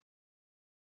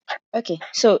Okay,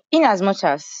 so in as much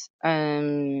as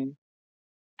I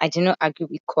do not agree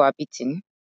with cohabiting,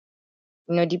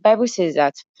 the Bible says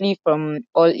that flee from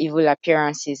all evil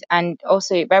appearances, and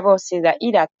also the Bible says that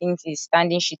he that thinks he's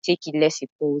standing should take it lest he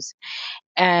falls.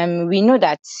 We know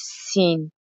that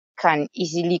sin can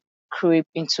easily creep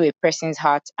into a person's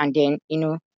heart, and then it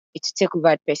will take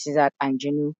over a person's heart, and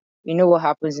what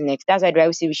happens next. That's why the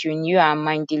Bible says we should renew our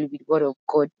mind daily with the word of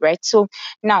God, right? So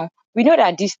now we know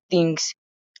that these things,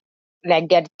 like,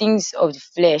 they're the things of the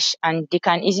flesh, and they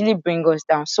can easily bring us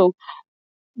down. So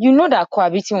you know that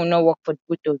cohabiting will not work for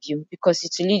both of you, because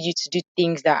it will lead you to do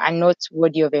things that are not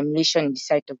worthy of emulation in the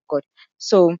sight of God.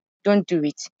 So don't do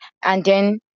it. And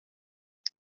then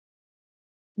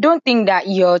don't think that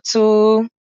you're so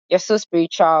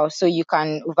spiritual so you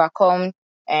can overcome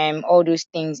all those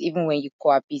things even when you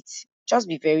cohabit. Just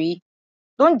be very,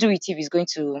 don't do it if it's going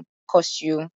to cost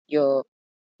you your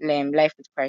life with Christ.